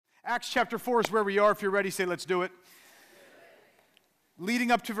Acts chapter 4 is where we are. If you're ready, say, let's do it.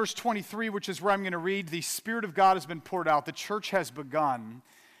 Leading up to verse 23, which is where I'm going to read, the Spirit of God has been poured out. The church has begun.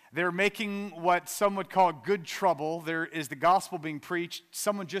 They're making what some would call good trouble. There is the gospel being preached.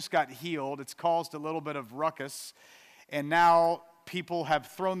 Someone just got healed. It's caused a little bit of ruckus. And now people have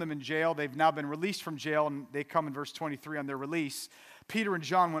thrown them in jail. They've now been released from jail, and they come in verse 23 on their release. Peter and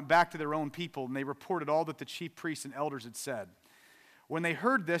John went back to their own people, and they reported all that the chief priests and elders had said. When they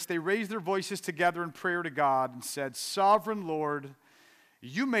heard this, they raised their voices together in prayer to God and said, Sovereign Lord,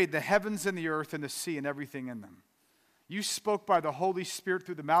 you made the heavens and the earth and the sea and everything in them. You spoke by the Holy Spirit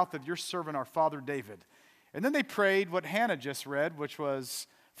through the mouth of your servant, our father David. And then they prayed what Hannah just read, which was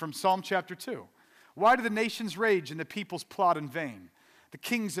from Psalm chapter 2. Why do the nations rage and the peoples plot in vain? The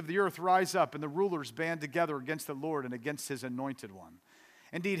kings of the earth rise up and the rulers band together against the Lord and against his anointed one.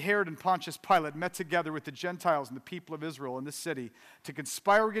 Indeed, Herod and Pontius Pilate met together with the Gentiles and the people of Israel in this city to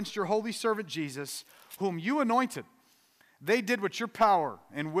conspire against your holy servant Jesus, whom you anointed. They did what your power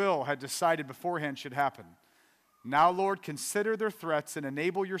and will had decided beforehand should happen. Now, Lord, consider their threats and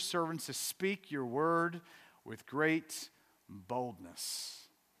enable your servants to speak your word with great boldness.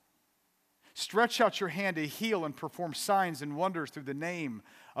 Stretch out your hand to heal and perform signs and wonders through the name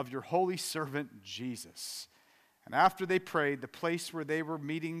of your holy servant Jesus. And after they prayed, the place where they were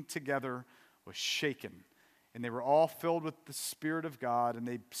meeting together was shaken, and they were all filled with the Spirit of God, and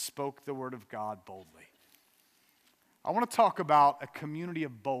they spoke the word of God boldly. I want to talk about a community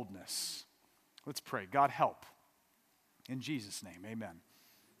of boldness. Let's pray. God, help. In Jesus' name, amen.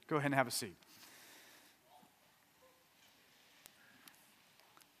 Go ahead and have a seat.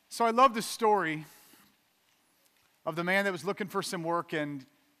 So I love the story of the man that was looking for some work, and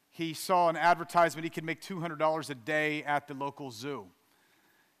he saw an advertisement he could make $200 a day at the local zoo.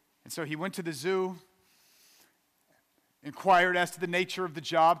 And so he went to the zoo, inquired as to the nature of the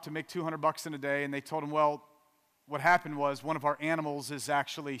job to make $200 in a day, and they told him, well, what happened was one of our animals is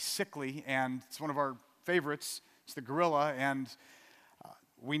actually sickly, and it's one of our favorites. It's the gorilla, and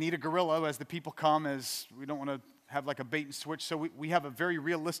we need a gorilla as the people come, as we don't want to have like a bait and switch. So we have a very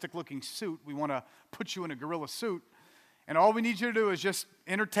realistic looking suit. We want to put you in a gorilla suit. And all we need you to do is just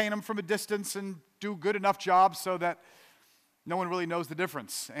entertain them from a distance and do good enough job so that no one really knows the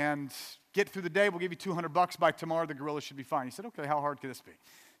difference. And get through the day, we'll give you $200 by tomorrow, the gorilla should be fine. He said, okay, how hard could this be?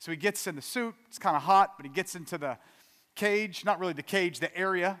 So he gets in the suit, it's kind of hot, but he gets into the cage, not really the cage, the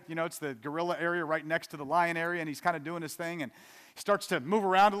area, it's the gorilla area right next to the lion area, and he's kind of doing his thing, and he starts to move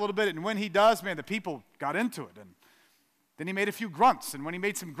around a little bit, and when he does, man, the people got into it, and then he made a few grunts, and when he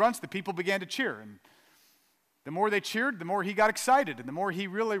made some grunts, the people began to cheer, and the more they cheered, the more he got excited, and the more he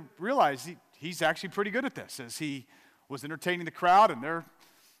really realized he's actually pretty good at this, as he was entertaining the crowd, and they're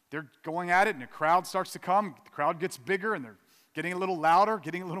going at it, and the crowd starts to come, the crowd gets bigger, and they're getting a little louder,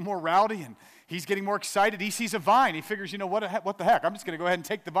 getting a little more rowdy, and he's getting more excited. He sees a vine. He figures, what the heck? I'm just going to go ahead and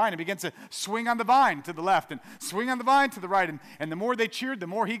take the vine, and begins to swing on the vine to the left and swing on the vine to the right. And the more they cheered, the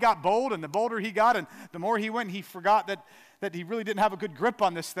more he got bold, and the bolder he got, and the more he went, he forgot that he really didn't have a good grip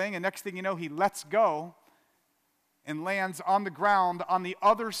on this thing, and next thing you know, he lets go and lands on the ground on the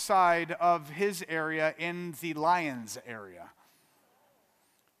other side of his area in the lion's area,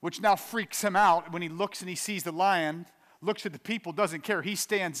 which now freaks him out when he looks and he sees the lion, looks at the people, doesn't care. He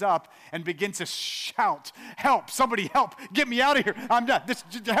stands up and begins to shout, help, somebody help, get me out of here. I'm done. This,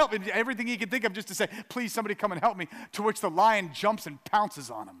 help. And everything he can think of just to say, please, somebody come and help me, to which the lion jumps and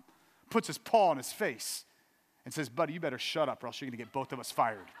pounces on him, puts his paw on his face, and says, buddy, you better shut up or else you're going to get both of us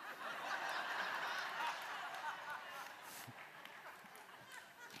fired.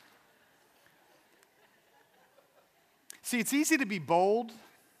 See, it's easy to be bold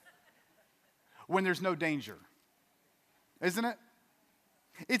when there's no danger, isn't it?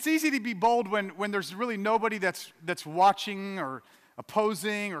 It's easy to be bold when there's really nobody that's watching or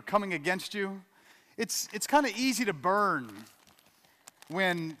opposing or coming against you. It's kind of easy to burn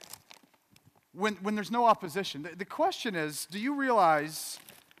when there's no opposition. The question is, do you realize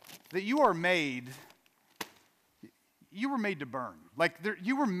that you were made to burn?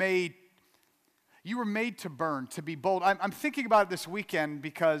 You were made to burn, to be bold. I'm thinking about it this weekend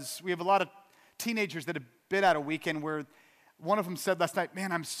because we have a lot of teenagers that have been at a weekend where one of them said last night,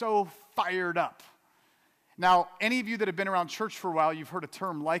 man, I'm so fired up. Now, any of you that have been around church for a while, you've heard a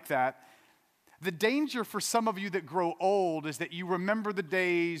term like that. The danger for some of you that grow old is that you remember the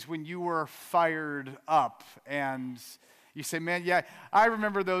days when you were fired up, and you say, man, yeah, I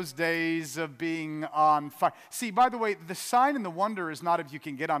remember those days of being on fire. See, by the way, the sign and the wonder is not if you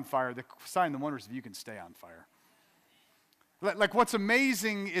can get on fire. The sign and the wonder is if you can stay on fire. Like what's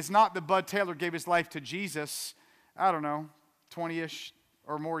amazing is not that Bud Taylor gave his life to Jesus, I don't know, 20-ish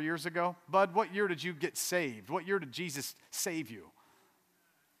or more years ago. Bud, what year did you get saved? What year did Jesus save you?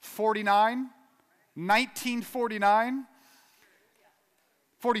 49? 1949?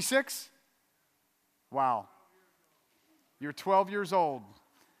 46? Wow. You're 12 years old.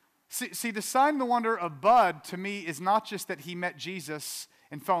 See, the sign and the wonder of Bud to me is not just that he met Jesus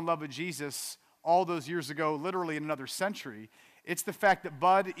and fell in love with Jesus all those years ago, literally in another century. It's the fact that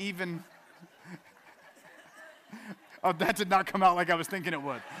Bud even... Oh, that did not come out like I was thinking it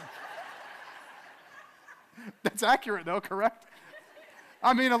would. That's accurate, though, correct?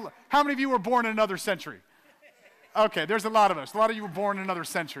 I mean, how many of you were born in another century? Okay, there's a lot of us. A lot of you were born in another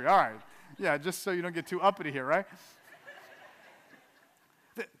century. All right. Yeah, just so you don't get too uppity here, right?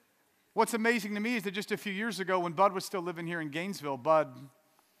 What's amazing to me is that just a few years ago, when Bud was still living here in Gainesville, Bud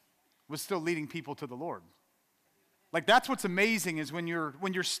was still leading people to the Lord. Like, that's what's amazing, is when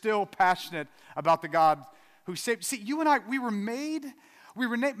you're still passionate about the God who saved. See, you and I, we were made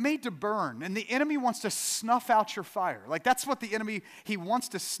to burn, and the enemy wants to snuff out your fire. Like, that's what the enemy, he wants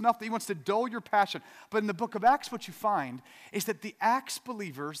to snuff, he wants to dull your passion. But in the book of Acts, what you find is that the Acts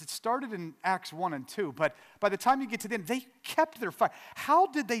believers, it started in Acts 1 and 2, but by the time you get to the end, they kept their fire. How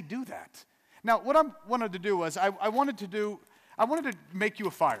did they do that? Now, what I wanted to do was, I wanted to make you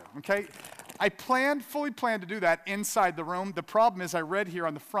a fire, okay? I fully planned to do that inside the room. The problem is, I read here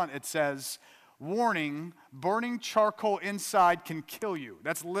on the front, it says, warning, burning charcoal inside can kill you.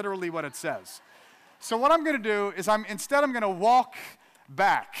 That's literally what it says. So what I'm going to do is I'm going to walk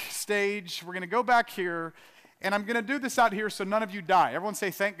backstage. We're going to go back here, and I'm going to do this out here so none of you die. Everyone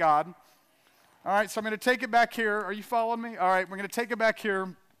say, thank God. All right, so I'm going to take it back here. Are you following me? All right, we're going to take it back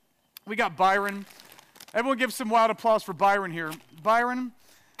here. We got Byron. Everyone give some loud applause for Byron here. Byron,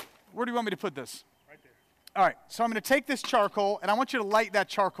 where do you want me to put this? All right, so I'm going to take this charcoal, and I want you to light that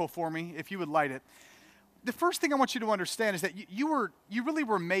charcoal for me, if you would light it. The first thing I want you to understand is that you really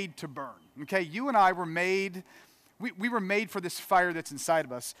were made to burn, okay? You and I were made, we were made for this fire that's inside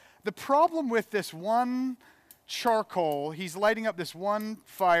of us. The problem with this one charcoal, he's lighting up this one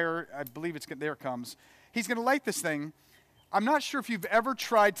fire, I believe there it comes. He's going to light this thing. I'm not sure if you've ever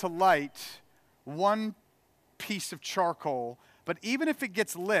tried to light one piece of charcoal, but even if it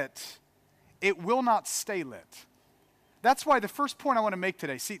gets lit, it will not stay lit. That's why the first point I want to make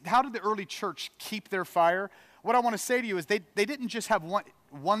today, see, how did the early church keep their fire? What I want to say to you is they didn't just have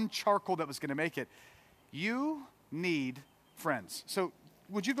one charcoal that was going to make it. You need friends. So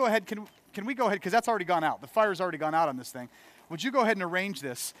would you go ahead, can we go ahead, because that's already gone out. The fire's already gone out on this thing. Would you go ahead and arrange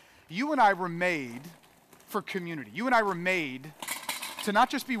this? You and I were made for community. You and I were made to not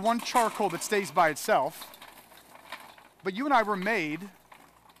just be one charcoal that stays by itself, but you and I were made.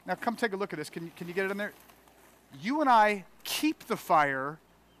 Now come take a look at this. Can you get it in there? You and I keep the fire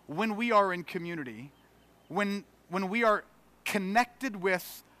when we are in community, when we are connected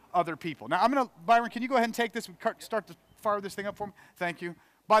with other people. Now Byron, can you go ahead and take this and start to fire this thing up for me? Thank you.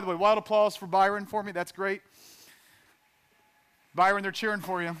 By the way, wild applause for Byron for me. That's great. Byron, they're cheering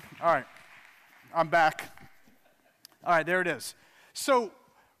for you. All right, I'm back. All right, there it is. So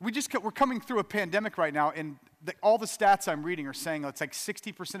we're coming through a pandemic right now, and all the stats I'm reading are saying it's like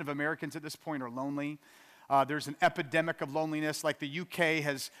 60% of Americans at this point are lonely. There's an epidemic of loneliness. Like the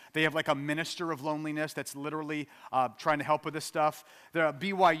UK they have like a minister of loneliness that's literally trying to help with this stuff. The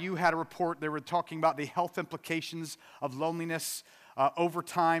BYU had a report. They were talking about the health implications of loneliness over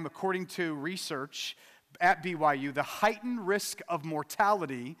time. According to research at BYU, the heightened risk of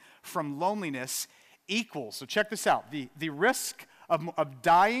mortality from loneliness equals, so check this out, the risk of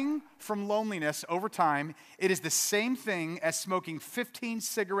dying from loneliness over time, it is the same thing as smoking 15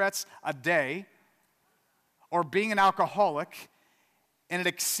 cigarettes a day or being an alcoholic, and it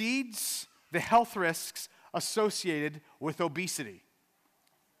exceeds the health risks associated with obesity.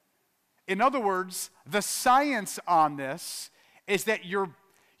 In other words, the science on this is that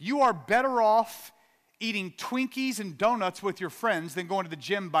you are better off eating Twinkies and donuts with your friends than going to the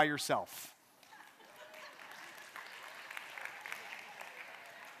gym by yourself.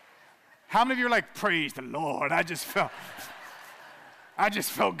 How many of you are like, praise the Lord, I just felt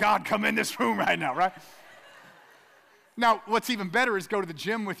God come in this room right now, right? Now, what's even better is go to the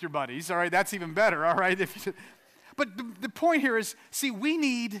gym with your buddies, all right? That's even better, all right? But the point here is, see, we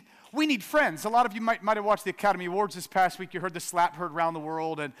need friends. A lot of you might have watched the Academy Awards this past week. You heard the slap heard around the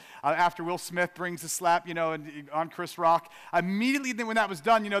world, and after Will Smith brings the slap, and on Chris Rock, immediately when that was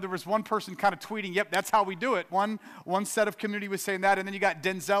done, there was one person kind of tweeting, yep, that's how we do it. One set of community was saying that, and then you got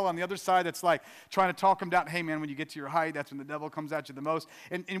Denzel on the other side that's like trying to talk him down. Hey, man, when you get to your height, that's when the devil comes at you the most.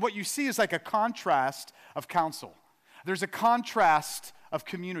 And what you see is like a contrast of counsel. There's a contrast of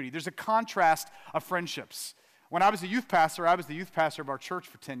community. There's a contrast of friendships. When I was a youth pastor, I was the youth pastor of our church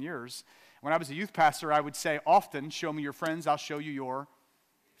for 10 years. When I was a youth pastor, I would say often, show me your friends, I'll show you your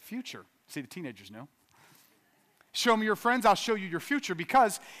future. See, the teenagers know. Show me your friends, I'll show you your future,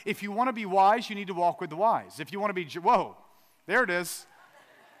 because if you want to be wise, you need to walk with the wise. If you want to be, whoa, there it is.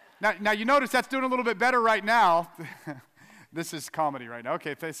 Now you notice that's doing a little bit better right now. This is comedy right now.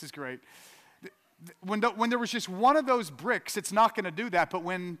 Okay, this is great. When there was just one of those bricks, it's not going to do that, but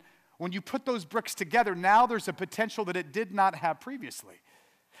when you put those bricks together, now there's a potential that it did not have previously.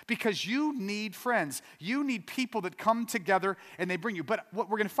 Because you need friends. You need people that come together and they bring you. But what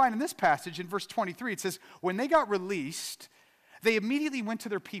we're going to find in this passage in verse 23, it says, when they got released, they immediately went to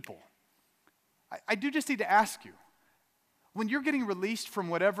their people. I do just need to ask you, when you're getting released from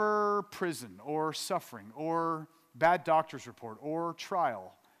whatever prison or suffering or bad doctor's report or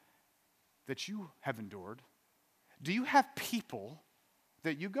trial that you have endured, do you have people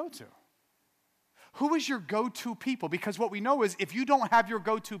that you go to? Who is your go-to people? Because what we know is if you don't have your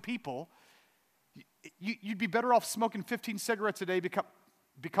go-to people, you'd be better off smoking 15 cigarettes a day,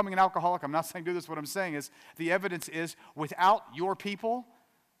 becoming an alcoholic. I'm not saying do this. What I'm saying is the evidence is without your people,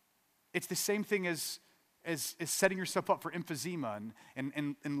 it's the same thing as setting yourself up for emphysema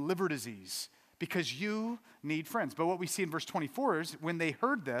and liver disease, because you need friends. But what we see in verse 24 is when they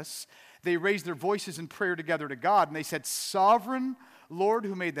heard this, they raised their voices in prayer together to God, and they said, Sovereign Lord,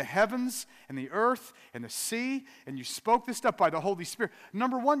 who made the heavens and the earth and the sea, and you spoke this stuff by the Holy Spirit.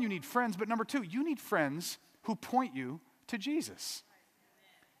 Number one, you need friends, but number two, you need friends who point you to Jesus.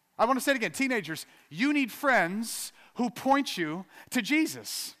 I want to say it again, teenagers, you need friends who point you to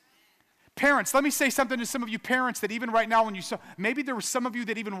Jesus. Parents, let me say something to some of you parents that even right now when you saw, maybe there were some of you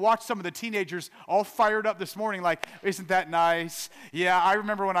that even watched some of the teenagers all fired up this morning like, isn't that nice? Yeah, I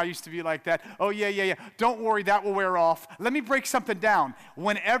remember when I used to be like that. Oh, yeah. Don't worry, that will wear off. Let me break something down.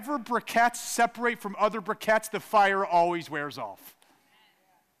 Whenever briquettes separate from other briquettes, the fire always wears off.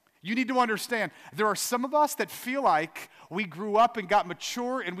 You need to understand, there are some of us that feel like we grew up and got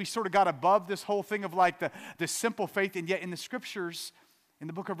mature and we sort of got above this whole thing of like the simple faith, and yet in the scriptures, in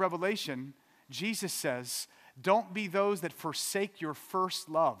the book of Revelation, Jesus says, don't be those that forsake your first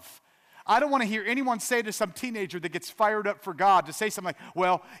love. I don't want to hear anyone say to some teenager that gets fired up for God to say something like,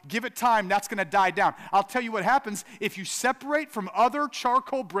 well, give it time, that's going to die down. I'll tell you what happens. If you separate from other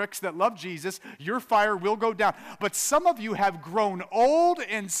charcoal bricks that love Jesus, your fire will go down. But some of you have grown old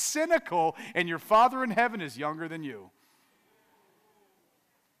and cynical, and your Father in heaven is younger than you.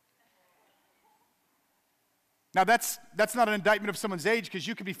 Now, that's not an indictment of someone's age, because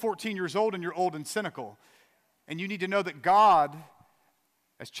you could be 14 years old and you're old and cynical. And you need to know that God,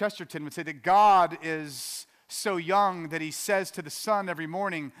 as Chesterton would say, that God is so young that he says to the sun every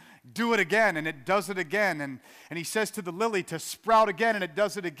morning, do it again, and it does it again. And he says to the lily to sprout again, and it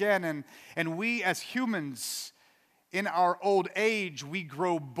does it again. And we as humans, in our old age, we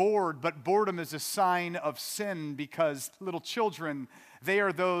grow bored, but boredom is a sign of sin, because little children, they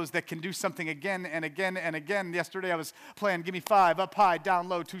are those that can do something again and again and again. Yesterday I was playing Give Me Five, up high, down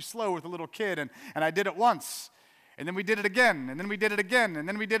low, too slow with a little kid, and I did it once. And then we did it again, and then we did it again, and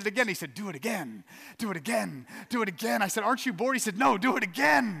then we did it again. He said, do it again, do it again, do it again. I said, aren't you bored? He said, no, do it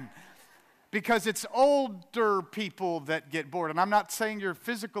again. Because it's older people that get bored. And I'm not saying your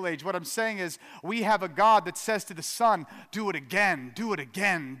physical age. What I'm saying is we have a God that says to the Son, do it again, do it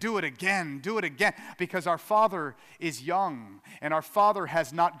again, do it again, do it again. Because our Father is young, and our Father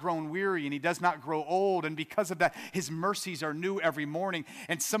has not grown weary, and he does not grow old. And because of that, his mercies are new every morning.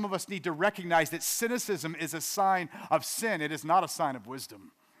 And some of us need to recognize that cynicism is a sign of sin. It is not a sign of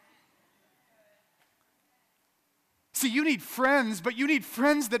wisdom. See, you need friends, but you need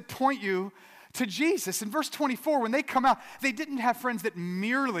friends that point you to Jesus. In verse 24, when they come out, they didn't have friends that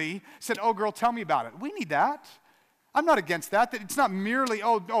merely said, oh, girl, tell me about it. We need that. I'm not against that. It's not merely,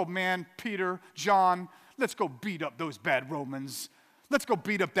 oh man, Peter, John, let's go beat up those bad Romans. Let's go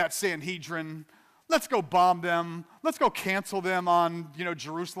beat up that Sanhedrin. Let's go bomb them. Let's go cancel them on,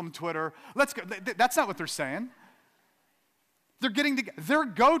 Jerusalem Twitter. Let's go. That's not what they're saying. They're getting their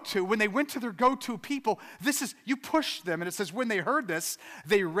go-to, when they went to their go-to people, you push them. And it says, when they heard this,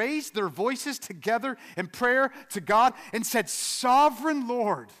 they raised their voices together in prayer to God and said, Sovereign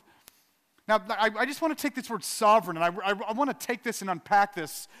Lord. Now, I just want to take this word sovereign, and I want to take this and unpack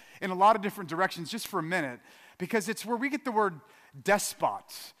this in a lot of different directions just for a minute, because it's where we get the word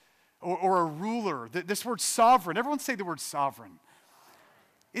despot or a ruler. This word sovereign, everyone say the word sovereign.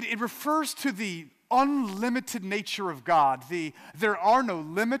 It refers to the unlimited nature of God. There are no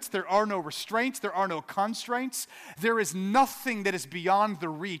limits, there are no restraints, there are no constraints. There is nothing that is beyond the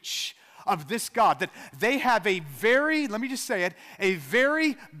reach of this God. That they have a very, let me just say it, a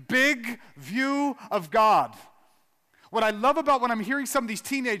very big view of God. What I love about when I'm hearing some of these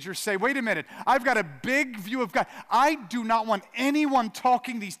teenagers say, wait a minute, I've got a big view of God. I do not want anyone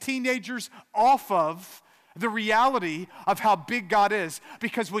talking these teenagers off of the reality of how big God is.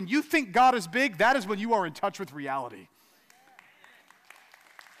 Because when you think God is big, that is when you are in touch with reality.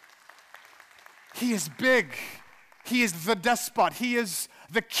 He is big. He is the despot. He is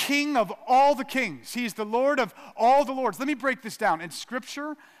the king of all the kings. He is the Lord of all the lords. Let me break this down. In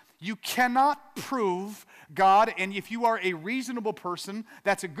Scripture, you cannot prove God, and if you are a reasonable person,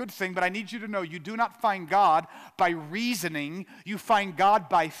 that's a good thing, but I need you to know you do not find God by reasoning, you find God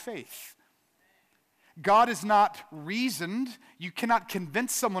by faith. God is not reasoned. You cannot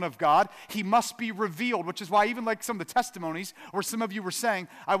convince someone of God. He must be revealed, which is why even like some of the testimonies where some of you were saying,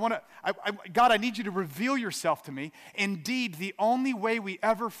 God, I need you to reveal yourself to me. Indeed, the only way we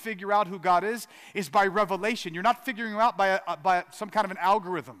ever figure out who God is by revelation. You're not figuring him out by some kind of an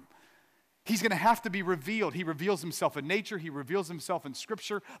algorithm. He's going to have to be revealed. He reveals himself in nature. He reveals himself in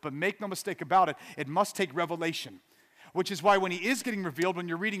Scripture. But make no mistake about it, it must take revelation. Which is why when he is getting revealed, when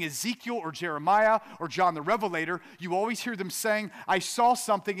you're reading Ezekiel or Jeremiah or John the Revelator, you always hear them saying, I saw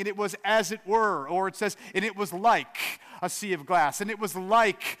something and it was as it were. Or it says, and it was like a sea of glass. And it was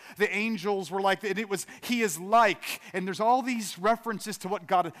like the angels were like, and he is like. And there's all these references to what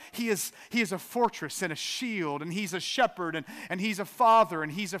God is. He is a fortress and a shield, and he's a shepherd, and he's a father,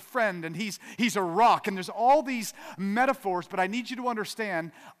 and he's a friend, and he's a rock. And there's all these metaphors, but I need you to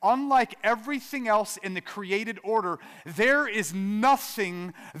understand, unlike everything else in the created order, there is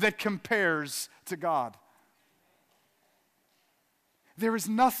nothing that compares to God. There is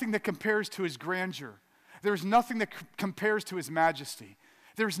nothing that compares to his grandeur. There is nothing that compares to his majesty.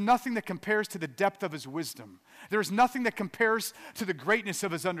 There is nothing that compares to the depth of his wisdom. There is nothing that compares to the greatness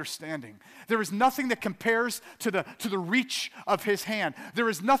of his understanding. There is nothing that compares to the reach of his hand. There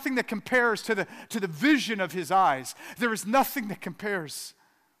is nothing that compares to the vision of his eyes. There is nothing that compares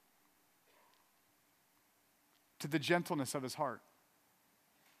to the gentleness of his heart.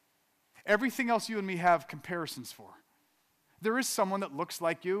 Everything else you and me have comparisons for. There is someone that looks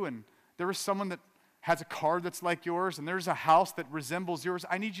like you, and there is someone that has a car that's like yours, and there's a house that resembles yours.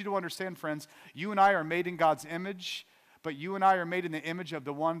 I need you to understand, friends, you and I are made in God's image, but you and I are made in the image of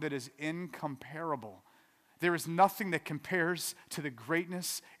the one that is incomparable. There is nothing that compares to the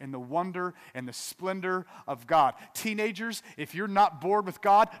greatness and the wonder and the splendor of God. Teenagers, if you're not bored with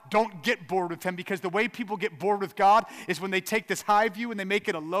God, don't get bored with him, because the way people get bored with God is when they take this high view and they make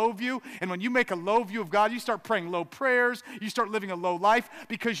it a low view. And when you make a low view of God, you start praying low prayers, you start living a low life,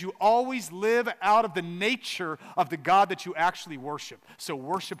 because you always live out of the nature of the God that you actually worship. So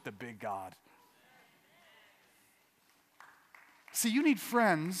worship the big God. See, you need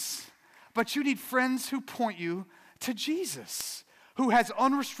friends, but you need friends who point you to Jesus, who has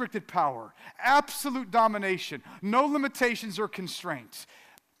unrestricted power, absolute domination, no limitations or constraints.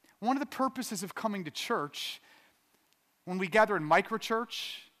 One of the purposes of coming to church, when we gather in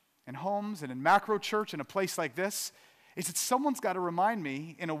microchurch, in homes, and in macro church, in a place like this, is that someone's got to remind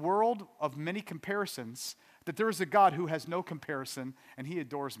me, in a world of many comparisons, that there is a God who has no comparison, and he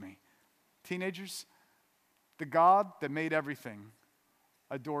adores me. Teenagers, the God that made everything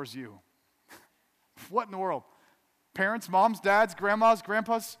adores you. What in the world? Parents, moms, dads, grandmas,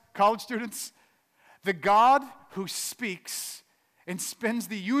 grandpas, college students? The God who speaks and spins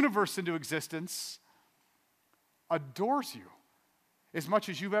the universe into existence adores you as much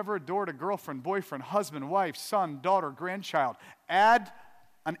as you've ever adored a girlfriend, boyfriend, husband, wife, son, daughter, grandchild. Add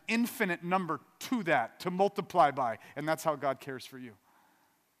an infinite number to that to multiply by, and that's how God cares for you.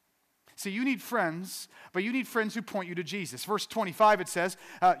 See, you need friends, but you need friends who point you to Jesus. Verse 25, it says,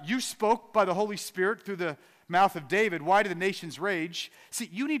 you spoke by the Holy Spirit through the mouth of David. Why do the nations rage? See,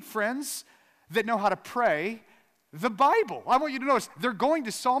 you need friends that know how to pray the Bible. I want you to notice, they're going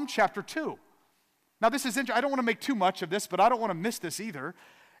to Psalm chapter 2. Now, this is interesting. I don't want to make too much of this, but I don't want to miss this either.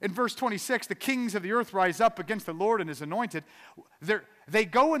 In verse 26, the kings of the earth rise up against the Lord and his anointed. They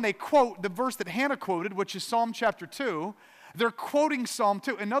go and they quote the verse that Hannah quoted, which is Psalm chapter 2. They're quoting Psalm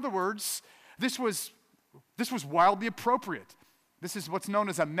 2. In other words, this was wildly appropriate. This is what's known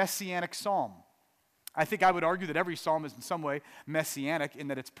as a messianic psalm. I think I would argue that every psalm is in some way messianic in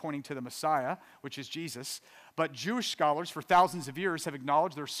that it's pointing to the Messiah, which is Jesus. But Jewish scholars for thousands of years have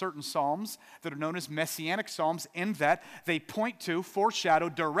acknowledged there are certain psalms that are known as messianic psalms in that they point to, foreshadow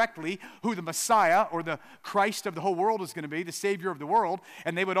directly who the Messiah or the Christ of the whole world is going to be, the Savior of the world.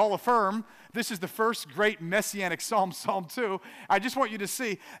 And they would all affirm this is the first great messianic psalm, Psalm 2. I just want you to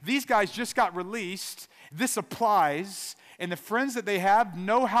see, these guys just got released. This applies, and the friends that they have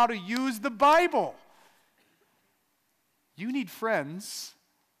know how to use the Bible. You need friends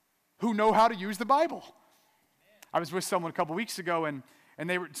who know how to use the Bible. I was with someone a couple weeks ago, and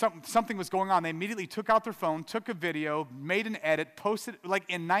something was going on. They immediately took out their phone, took a video, made an edit, posted, like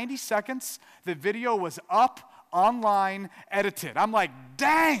in 90 seconds, the video was up, online, edited. I'm like,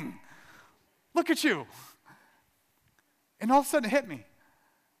 dang, look at you. And all of a sudden it hit me.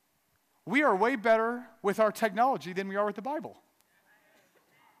 We are way better with our technology than we are with the Bible.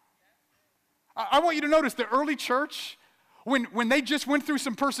 I want you to notice the early church, when they just went through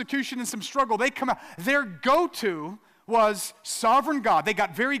some persecution and some struggle, they come out, their go-to was sovereign God. They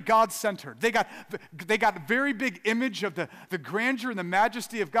got very God-centered. They got a very big image of the grandeur and the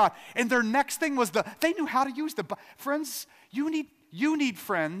majesty of God. And their next thing was they knew how to use the Bible. Friends, you need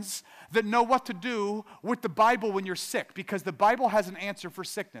friends that know what to do with the Bible when you're sick, because the Bible has an answer for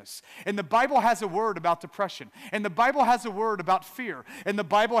sickness. And the Bible has a word about depression. And the Bible has a word about fear. And the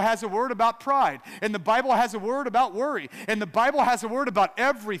Bible has a word about pride. And the Bible has a word about worry. And the Bible has a word about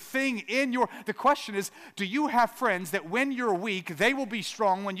everything in your... The question is, do you have friends that when you're weak, they will be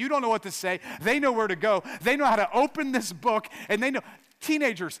strong? When you don't know what to say, they know where to go. They know how to open this book, and they know...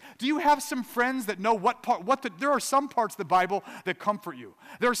 Teenagers, do you have some friends that know there are some parts of the Bible that comfort you.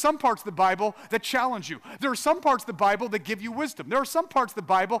 There are some parts of the Bible that challenge you. There are some parts of the Bible that give you wisdom. There are some parts of the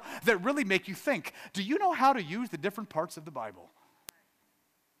Bible that really make you think. Do you know how to use the different parts of the Bible?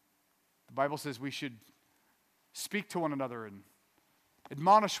 The Bible says we should speak to one another and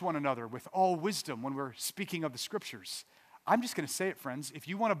admonish one another with all wisdom when we're speaking of the Scriptures. I'm just going to say it, friends. If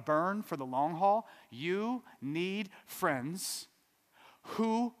you want to burn for the long haul, you need friends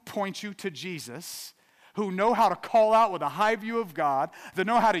who point you to Jesus, who know how to call out with a high view of God, that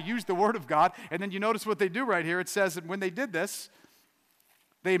know how to use the Word of God. And then you notice what they do right here. It says that when they did this,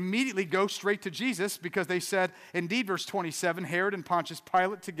 they immediately go straight to Jesus, because they said, indeed, verse 27, Herod and Pontius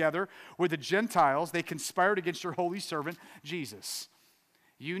Pilate together with the Gentiles, they conspired against your holy servant, Jesus.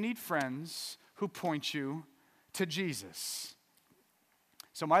 You need friends who point you to Jesus.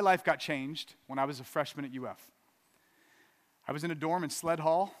 So my life got changed when I was a freshman at UF. I was in a dorm in Sled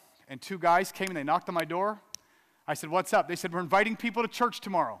Hall, and two guys came and they knocked on my door. I said, what's up? They said, we're inviting people to church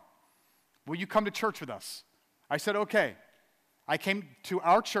tomorrow. Will you come to church with us? I said, okay. I came to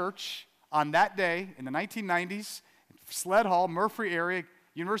our church on that day in the 1990s, Sled Hall, Murphy area,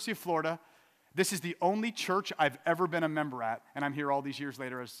 University of Florida. This is the only church I've ever been a member at, and I'm here all these years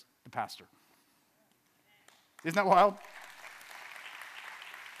later as the pastor. Isn't that wild?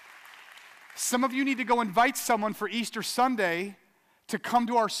 Some of you need to go invite someone for Easter Sunday to come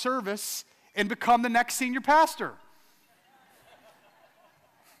to our service and become the next senior pastor.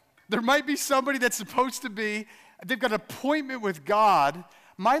 There might be somebody that's supposed to be, they've got an appointment with God.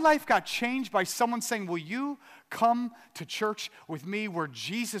 My life got changed by someone saying, will you come to church with me where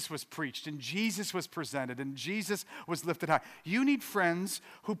Jesus was preached and Jesus was presented and Jesus was lifted high? You need friends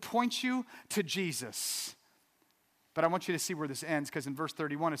who point you to Jesus. But I want you to see where this ends, because in verse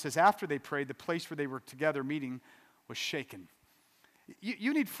 31 it says, after they prayed, the place where they were together meeting was shaken.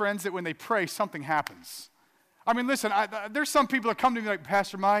 You need friends that when they pray, something happens. I mean, listen, there's some people that come to me like,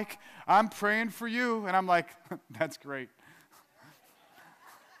 Pastor Mike, I'm praying for you. And I'm like, that's great.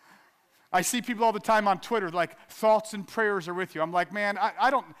 I see people all the time on Twitter like, thoughts and prayers are with you. I'm like, man,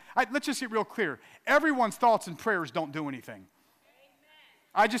 let's just get real clear. Everyone's thoughts and prayers don't do anything.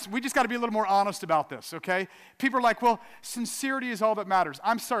 We just got to be a little more honest about this, okay? People are like, well, sincerity is all that matters.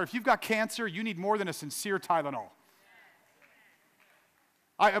 I'm sorry, if you've got cancer, you need more than a sincere Tylenol.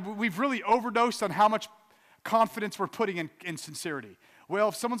 We've really overdosed on how much confidence we're putting in sincerity. Well,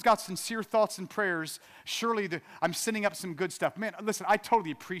 if someone's got sincere thoughts and prayers, surely I'm sending up some good stuff. Man, listen, I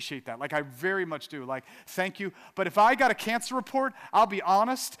totally appreciate that. Like, I very much do. Like, thank you. But if I got a cancer report, I'll be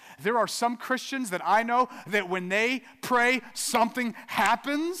honest, there are some Christians that I know that when they pray, something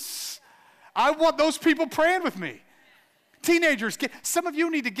happens. I want those people praying with me. Teenagers, some of you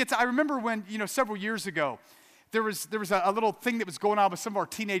need to get to, I remember when, several years ago, there was a little thing that was going on with some of our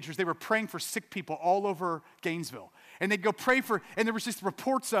teenagers. They were praying for sick people all over Gainesville. And they'd go pray and there was just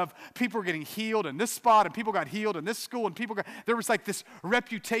reports of people were getting healed in this spot, and people got healed in this school, and there was like this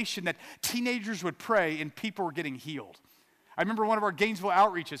reputation that teenagers would pray and people were getting healed. I remember one of our Gainesville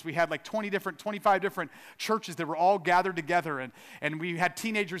outreaches, we had like 25 different churches that were all gathered together, and we had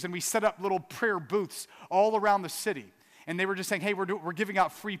teenagers, and we set up little prayer booths all around the city. And they were just saying, hey, we're giving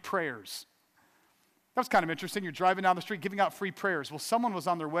out free prayers. That was kind of interesting. You're driving down the street giving out free prayers. Well, someone was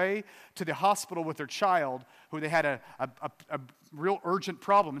on their way to the hospital with their child who they had a real urgent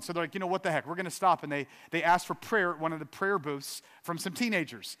problem. And so they're like, what the heck? We're going to stop. And they asked for prayer at one of the prayer booths from some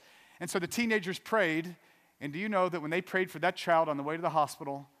teenagers. And so the teenagers prayed. And do you know that when they prayed for that child on the way to the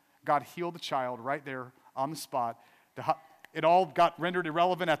hospital, God healed the child right there on the spot. It all got rendered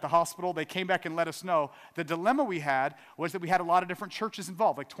irrelevant at the hospital. They came back and let us know. The dilemma we had was that we had a lot of different churches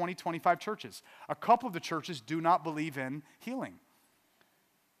involved, like 20, 25 churches. A couple of the churches do not believe in healing.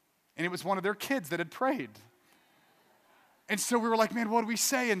 And it was one of their kids that had prayed. And so we were like, man, what do we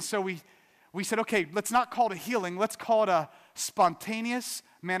say? And so we said, okay, let's not call it a healing. Let's call it a spontaneous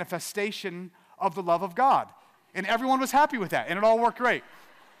manifestation of the love of God. And everyone was happy with that, and it all worked great.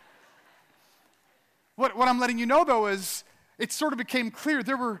 What I'm letting you know, though, is it sort of became clear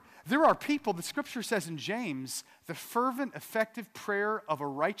there are people, the scripture says in James, the fervent, effective prayer of a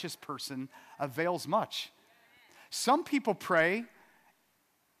righteous person avails much. Some people pray,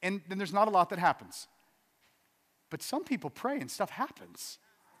 and then there's not a lot that happens. But some people pray and stuff happens.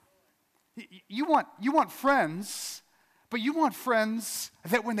 You want friends, but you want friends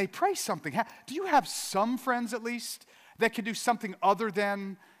that when they pray something, do you have some friends at least that can do something other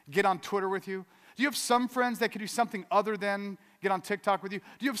than get on Twitter with you? Do you have some friends that can do something other than get on TikTok with you?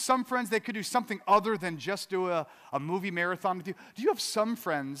 Do you have some friends that could do something other than just do a movie marathon with you? Do you have some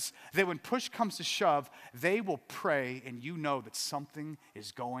friends that when push comes to shove, they will pray and you know that something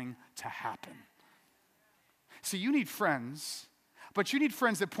is going to happen? See, you need friends, but you need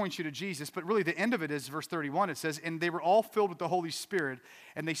friends that point you to Jesus. But really the end of it is verse 31. It says, and they were all filled with the Holy Spirit,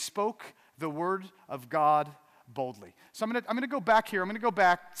 and they spoke the word of God boldly. So I'm going to go back here. I'm going to go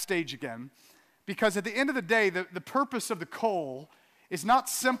backstage again. Because at the end of the day, the purpose of the coal is not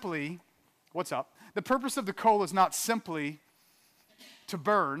simply, what's up? The purpose of the coal is not simply to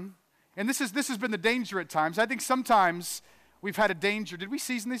burn. And this has been the danger at times. I think sometimes we've had a danger. Did we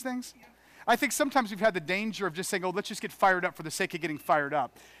season these things? Yeah. I think sometimes we've had the danger of just saying, oh, let's just get fired up for the sake of getting fired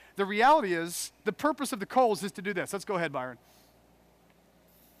up. The reality is, the purpose of the coals is to do this. Let's go ahead, Byron.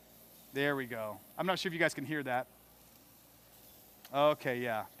 There we go. I'm not sure if you guys can hear that. Okay,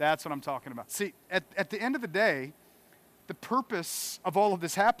 yeah, that's what I'm talking about. See, at the end of the day, the purpose of all of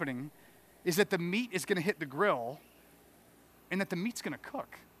this happening is that the meat is going to hit the grill and that the meat's going to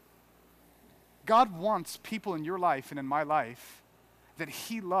cook. God wants people in your life and in my life that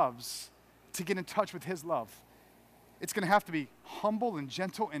he loves to get in touch with his love. It's going to have to be humble and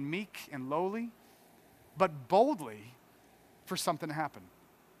gentle and meek and lowly, but boldly for something to happen.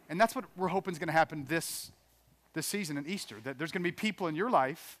 And that's what we're hoping is going to happen this season in Easter, that there's going to be people in your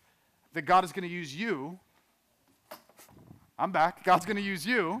life that God is going to use you. I'm back. God's going to use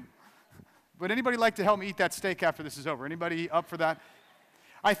you. Would anybody like to help me eat that steak after this is over? Anybody up for that?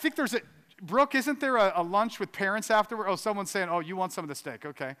 I think there's Brooke, isn't there a lunch with parents afterward? Oh, someone's saying, oh, you want some of the steak.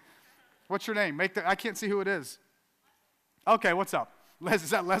 Okay. What's your name? I can't see who it is. Okay, what's up? Is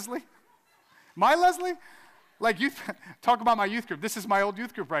that Leslie? My Leslie? Like talk about my youth group. This is my old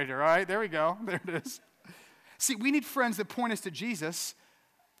youth group right here. All right, there we go. There it is. See, we need friends that point us to Jesus,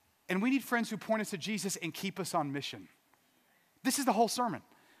 and we need friends who point us to Jesus and keep us on mission. This is the whole sermon.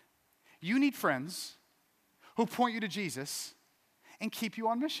 You need friends who point you to Jesus and keep you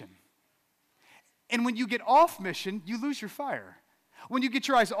on mission. And when you get off mission, you lose your fire. When you get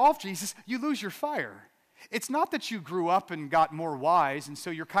your eyes off Jesus, you lose your fire. It's not that you grew up and got more wise, and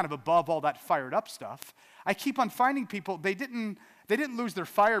so you're kind of above all that fired up stuff. I keep on finding people, they didn't lose their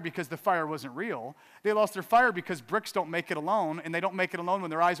fire because the fire wasn't real. They lost their fire because bricks don't make it alone, and they don't make it alone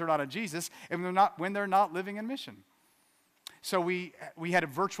when their eyes are not on Jesus, and when they're not living in mission. So we had a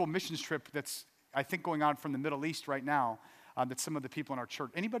virtual missions trip that's, I think, going on from the Middle East right now, that some of the people in our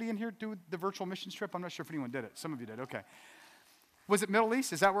church. Anybody in here do the virtual missions trip? I'm not sure if anyone did it. Some of you did, okay. Was it Middle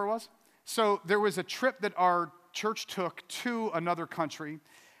East? Is that where it was? So there was a trip that our church took to another country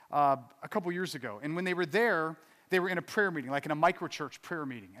a couple years ago. And when they were there, they were in a prayer meeting, like in a micro-church prayer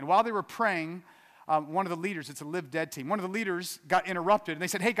meeting. And while they were praying, one of the leaders, it's a Live Dead team, one of the leaders got interrupted. And they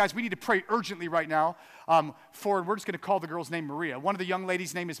said, hey, guys, we need to pray urgently right now we're just going to call the girl's name Maria. One of the young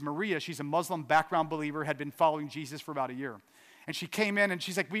ladies' name is Maria. She's a Muslim background believer, had been following Jesus for about a year. And she came in, and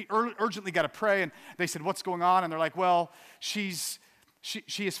she's like, we urgently got to pray. And they said, what's going on? And they're like, well, she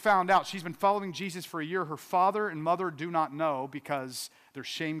has found out. She's been following Jesus for a year. Her father and mother do not know because there's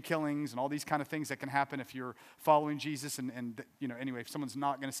shame killings and all these kind of things that can happen if you're following Jesus. And anyway, if someone's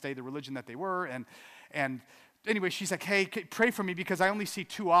not going to stay the religion that they were. And anyway, she's like, hey, pray for me because I only see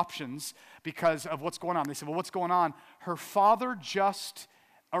two options because of what's going on. They said, well, what's going on? Her father just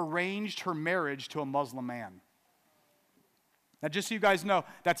arranged her marriage to a Muslim man. Now, just so you guys know,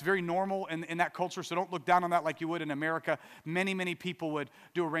 that's very normal in that culture, so don't look down on that like you would in America. Many, many people would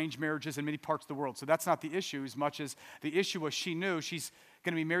do arranged marriages in many parts of the world, so that's not the issue as much as the issue was she knew she's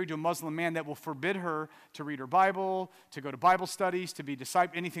going to be married to a Muslim man that will forbid her to read her Bible, to go to Bible studies, to be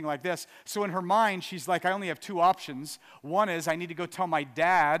disciple, anything like this. So in her mind, she's like, I only have two options. One is I need to go tell my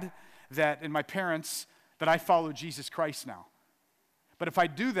dad and my parents that I follow Jesus Christ now. But if I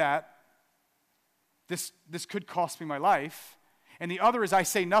do that, this could cost me my life. And the other is I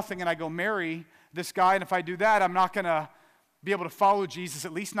say nothing and I go marry this guy, and if I do that, I'm not going to be able to follow Jesus,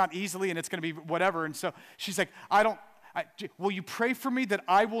 at least not easily, and it's going to be whatever. And so she's like, will you pray for me that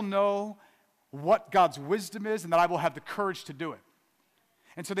I will know what God's wisdom is and that I will have the courage to do it?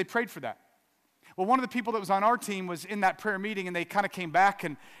 And so they prayed for that. Well, one of the people that was on our team was in that prayer meeting, and they kind of came back,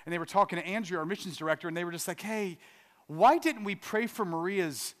 and they were talking to Andrea, our missions director, and they were just like, hey, why didn't we pray for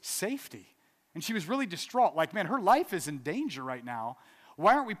Maria's safety? And she was really distraught, like, man, her life is in danger right now.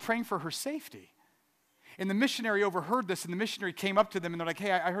 Why aren't we praying for her safety? And the missionary overheard this, and the missionary came up to them, and they're like,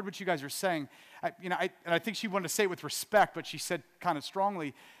 hey, I heard what you guys are saying. And I think she wanted to say it with respect, but she said kind of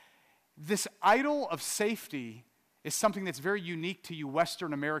strongly, this idol of safety is something that's very unique to you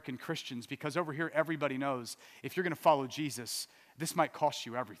Western American Christians, because over here everybody knows if you're going to follow Jesus, this might cost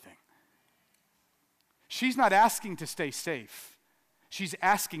you everything. She's not asking to stay safe. She's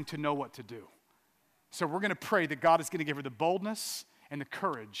asking to know what to do. So we're going to pray that God is going to give her the boldness and the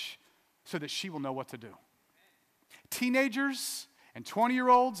courage so that she will know what to do. Teenagers and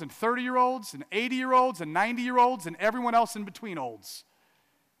 20-year-olds and 30-year-olds and 80-year-olds and 90-year-olds and everyone else in between olds.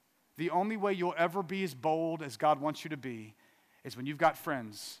 The only way you'll ever be as bold as God wants you to be is when you've got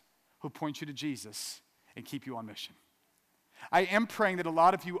friends who point you to Jesus and keep you on mission. I am praying that a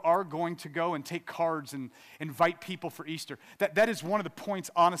lot of you are going to go and take cards and invite people for Easter. That is one of the points,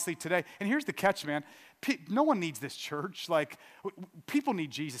 honestly, today. And here's the catch, man. No one needs this church. Like, people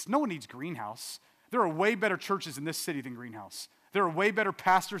need Jesus. No one needs Greenhouse. There are way better churches in this city than Greenhouse. There are way better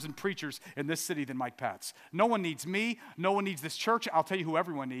pastors and preachers in this city than Mike Pat's. No one needs me. No one needs this church. I'll tell you who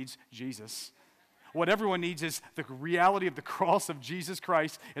everyone needs, Jesus. What everyone needs is the reality of the cross of Jesus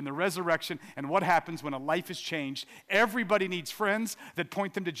Christ and the resurrection and what happens when a life is changed. Everybody needs friends that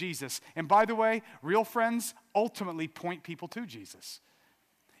point them to Jesus. And by the way, real friends ultimately point people to Jesus.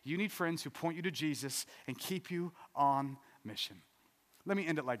 You need friends who point you to Jesus and keep you on mission. Let me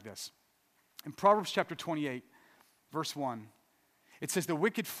end it like this. In Proverbs chapter 28, verse 1, it says, the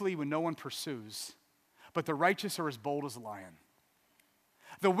wicked flee when no one pursues, but the righteous are as bold as a lion.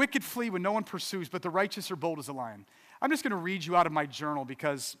 The wicked flee when no one pursues, but the righteous are bold as a lion. I'm just going to read you out of my journal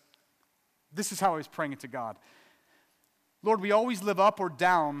because this is how I was praying it to God. Lord, we always live up or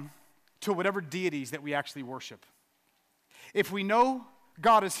down to whatever deities that we actually worship. If we know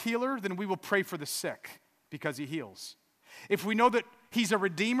God is healer, then we will pray for the sick because he heals. If we know that he's a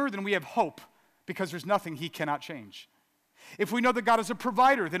redeemer, then we have hope because there's nothing he cannot change. If we know that God is a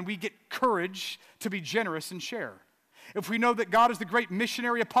provider, then we get courage to be generous and share. If we know that God is the great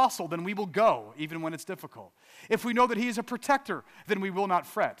missionary apostle, then we will go, even when it's difficult. If we know that he is a protector, then we will not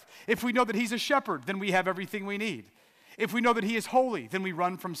fret. If we know that he's a shepherd, then we have everything we need. If we know that he is holy, then we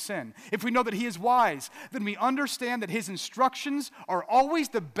run from sin. If we know that he is wise, then we understand that his instructions are always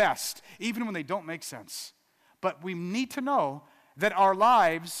the best, even when they don't make sense. But we need to know that our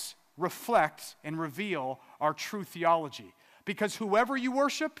lives reflect and reveal our true theology. Because whoever you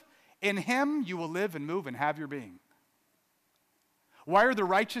worship, in him you will live and move and have your being. Why are the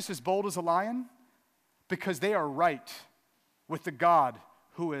righteous as bold as a lion? Because they are right with the God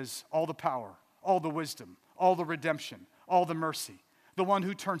who is all the power, all the wisdom, all the redemption, all the mercy, the one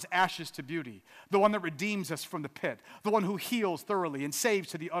who turns ashes to beauty, the one that redeems us from the pit, the one who heals thoroughly and saves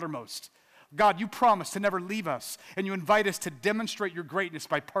to the uttermost. God, you promise to never leave us, and you invite us to demonstrate your greatness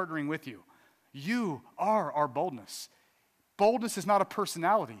by partnering with you. You are our boldness. Boldness is not a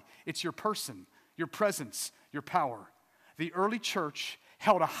personality. It's your person, your presence, your power. The early church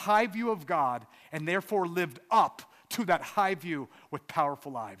held a high view of God and therefore lived up to that high view with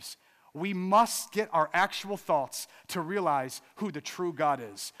powerful lives. We must get our actual thoughts to realize who the true God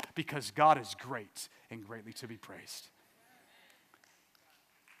is, because God is great and greatly to be praised.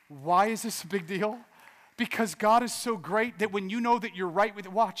 Why is this a big deal? Because God is so great that when you know that you're right with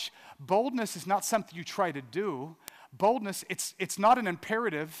it, watch, boldness is not something you try to do. Boldness, it's not an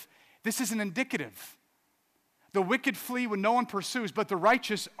imperative. This is an indicative. The wicked flee when no one pursues, but the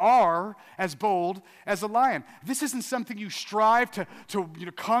righteous are as bold as a lion. This isn't something you strive to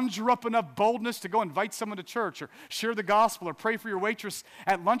conjure up enough boldness to go invite someone to church or share the gospel or pray for your waitress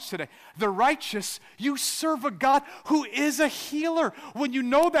at lunch today. The righteous, you serve a God who is a healer. When you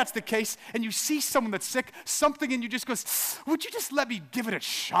know that's the case and you see someone that's sick, something in you just goes, would you just let me give it a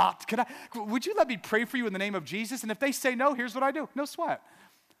shot? Would you let me pray for you in the name of Jesus? And if they say no, here's what I do. No sweat.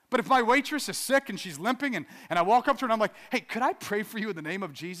 But if my waitress is sick and she's limping and I walk up to her and I'm like, hey, could I pray for you in the name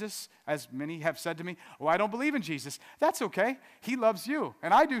of Jesus? As many have said to me, oh, I don't believe in Jesus. That's okay. He loves you.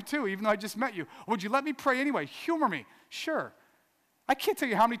 And I do too, even though I just met you. Would you let me pray anyway? Humor me. Sure. I can't tell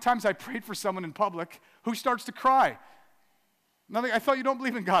you how many times I prayed for someone in public who starts to cry. And I'm like, I thought you don't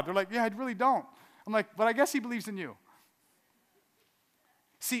believe in God. They're like, yeah, I really don't. I'm like, but I guess he believes in you.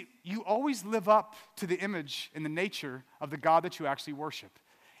 See, you always live up to the image and the nature of the God that you actually worship.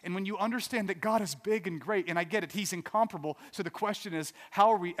 And when you understand that God is big and great, and I get it, he's incomparable, so the question is,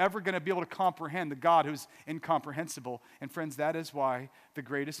 how are we ever going to be able to comprehend the God who's incomprehensible? And friends, that is why the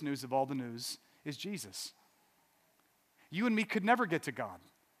greatest news of all the news is Jesus. You and me could never get to God,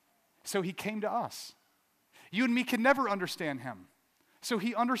 so he came to us. You and me can never understand him, so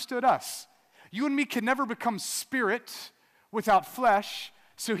he understood us. You and me can never become spirit without flesh,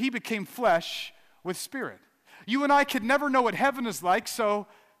 so he became flesh with spirit. You and I could never know what heaven is like, so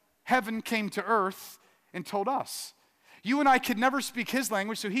heaven came to earth and told us. You and I could never speak his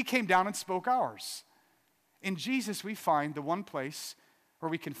language, so he came down and spoke ours. In Jesus, we find the one place where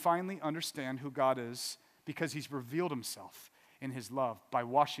we can finally understand who God is, because he's revealed himself in his love by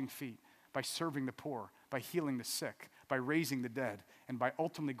washing feet, by serving the poor, by healing the sick, by raising the dead, and by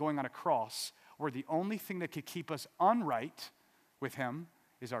ultimately going on a cross where the only thing that could keep us unright with him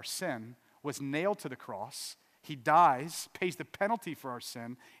is our sin, was nailed to the cross. He dies, pays the penalty for our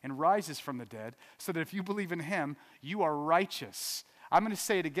sin, and rises from the dead, so that if you believe in him, you are righteous. I'm going to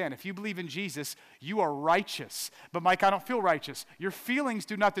say it again. If you believe in Jesus, you are righteous. But Mike, I don't feel righteous. Your feelings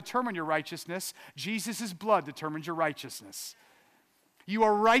do not determine your righteousness. Jesus' blood determines your righteousness. You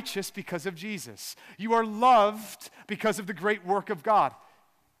are righteous because of Jesus. You are loved because of the great work of God.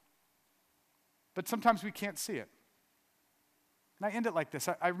 But sometimes we can't see it. And I end it like this.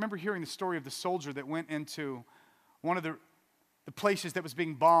 I remember hearing the story of the soldier that went into one of the places that was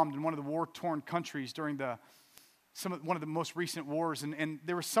being bombed in one of the war-torn countries during one of the most recent wars. And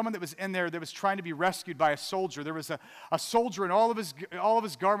there was someone that was in there that was trying to be rescued by a soldier. There was a soldier in all of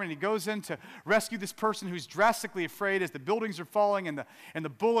his garment, and he goes in to rescue this person who's drastically afraid as the buildings are falling and the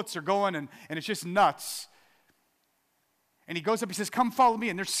bullets are going, and it's just nuts. And he goes up, he says, come follow me.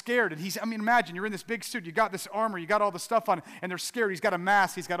 And they're scared. And imagine you're in this big suit, you got this armor, you got all the stuff on, and they're scared. He's got a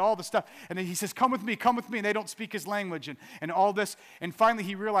mask, he's got all the stuff. And then he says, come with me. And they don't speak his language and all this. And finally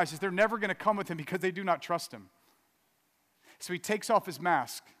he realizes they're never going to come with him because they do not trust him. So he takes off his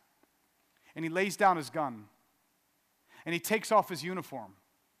mask, and he lays down his gun, and he takes off his uniform,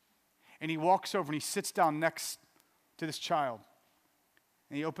 and he walks over and he sits down next to this child,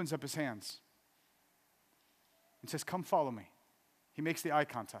 and he opens up his hands and says, come follow me. He makes the eye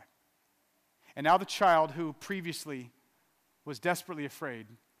contact. And now the child, who previously was desperately afraid,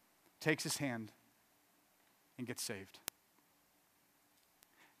 takes his hand and gets saved.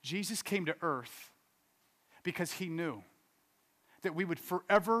 Jesus came to earth because he knew that we would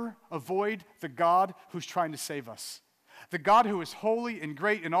forever avoid the God who's trying to save us. The God who is holy and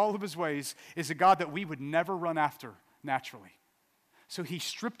great in all of his ways is a God that we would never run after naturally. So he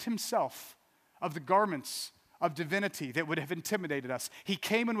stripped himself of the garments of divinity that would have intimidated us. He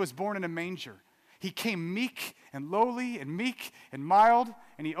came and was born in a manger. He came meek and lowly and meek and mild,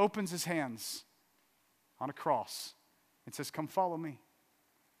 and he opens his hands on a cross and says, come follow me.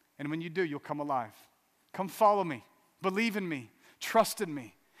 And when you do, you'll come alive. Come follow me. Believe in me. Trust in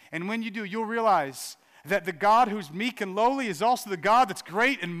me. And when you do, you'll realize that the God who's meek and lowly is also the God that's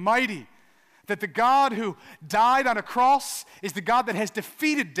great and mighty. That the God who died on a cross is the God that has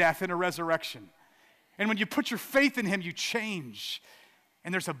defeated death in a resurrection. And when you put your faith in him, you change.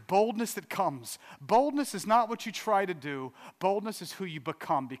 And there's a boldness that comes. Boldness is not what you try to do. Boldness is who you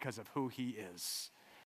become because of who he is.